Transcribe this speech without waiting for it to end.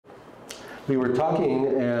We were talking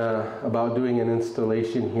about doing an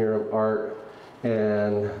installation here of art,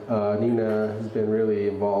 and Nina has been really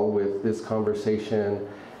involved with this conversation,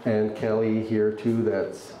 and Kelly here too,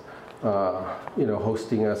 that's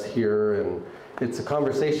hosting us here, and it's a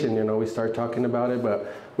conversation. We start talking about it,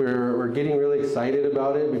 but we're getting really excited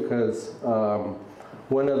about it because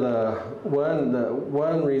one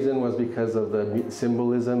reason was because of the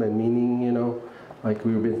symbolism and meaning. Like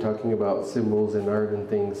we've been talking about symbols and art and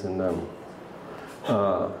things, and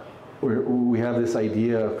we have this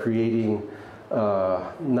idea of creating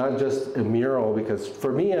not just a mural, because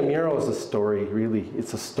for me a mural is a story, really.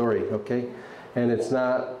 It's a story, okay? And it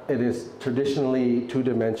is traditionally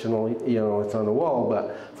two-dimensional, it's on the wall,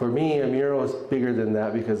 but for me a mural is bigger than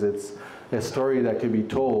that because it's a story that could be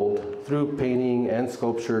told through painting and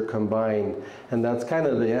sculpture combined. And that's kind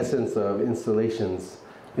of the essence of installations,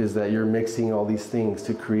 is that you're mixing all these things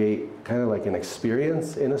to create kind of like an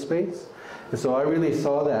experience in a space. And so I really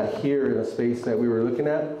saw that here in a space that we were looking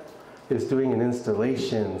at, is doing an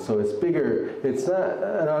installation. So it's bigger. It's not,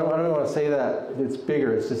 I don't want to say that it's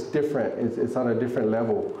bigger, it's just different. It's on a different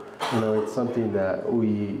level. It's something that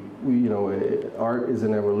art is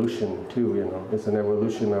an evolution too, it's an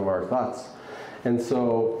evolution of our thoughts. And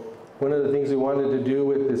so one of the things we wanted to do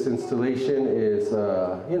with this installation is,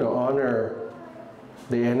 honor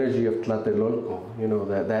the energy of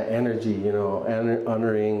Tlatelolco, that energy,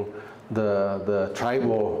 honoring the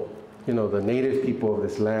tribal, the native people of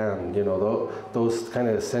this land, those kind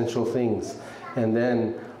of essential things. And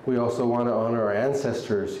then we also want to honor our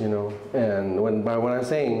ancestors, and when I'm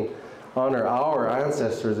saying honor our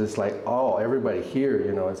ancestors, it's like everybody here,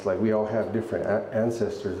 it's like we all have different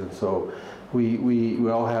ancestors, and so we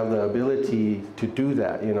all have the ability to do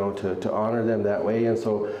that, to honor them that way. And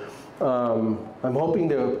so I'm hoping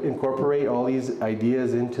to incorporate all these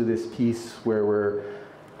ideas into this piece where we're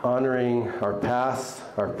honoring our past,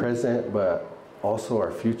 our present, but also our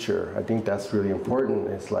future. I think that's really important.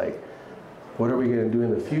 It's like, what are we going to do in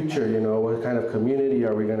the future? What kind of community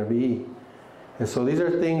are we going to be? And so these are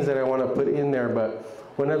things that I want to put in there, but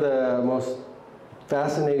one of the most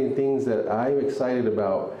fascinating things that I'm excited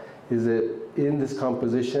about is that in this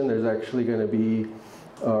composition, there's actually going to be,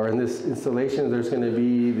 or in this installation, there's going to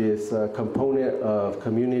be this component of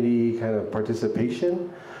community kind of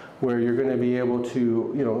participation, where you're going to be able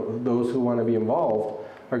to, those who want to be involved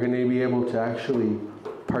are going to be able to actually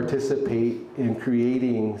participate in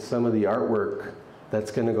creating some of the artwork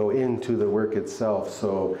that's going to go into the work itself.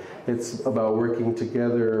 So it's about working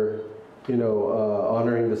together,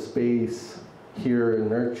 honoring the space here in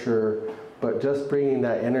nurture, but just bringing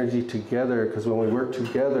that energy together, because when we work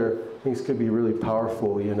together, things could be really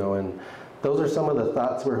powerful, and those are some of the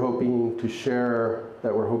thoughts we're hoping to share,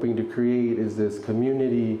 that we're hoping to create, is this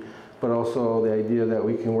community, but also the idea that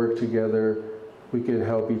we can work together, we can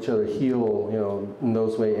help each other heal, in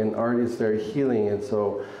those ways. And art is very healing, and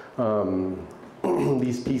so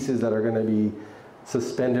these pieces that are going to be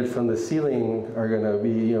suspended from the ceiling are going to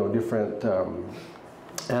be, different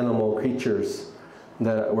animal creatures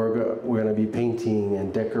that we're going to be painting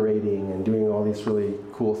and decorating and doing all these really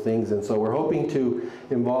cool things. And so we're hoping to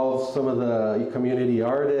involve some of the community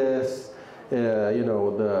artists,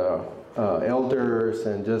 the elders,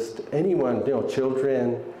 and just anyone,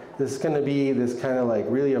 children. This is going to be this kind of like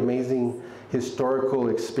really amazing historical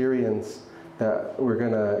experience that we're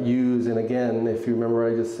going to use. And again, if you remember,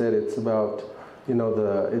 I just said it's about,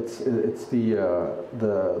 it's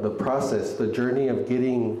the process, the journey of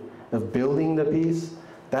building the piece.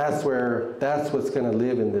 That's what's going to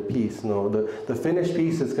live in the piece. The finished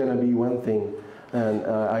piece is going to be one thing, and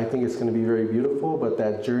I think it's going to be very beautiful. But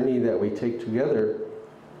that journey that we take together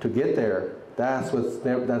to get there, that's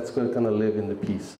going to live in the piece.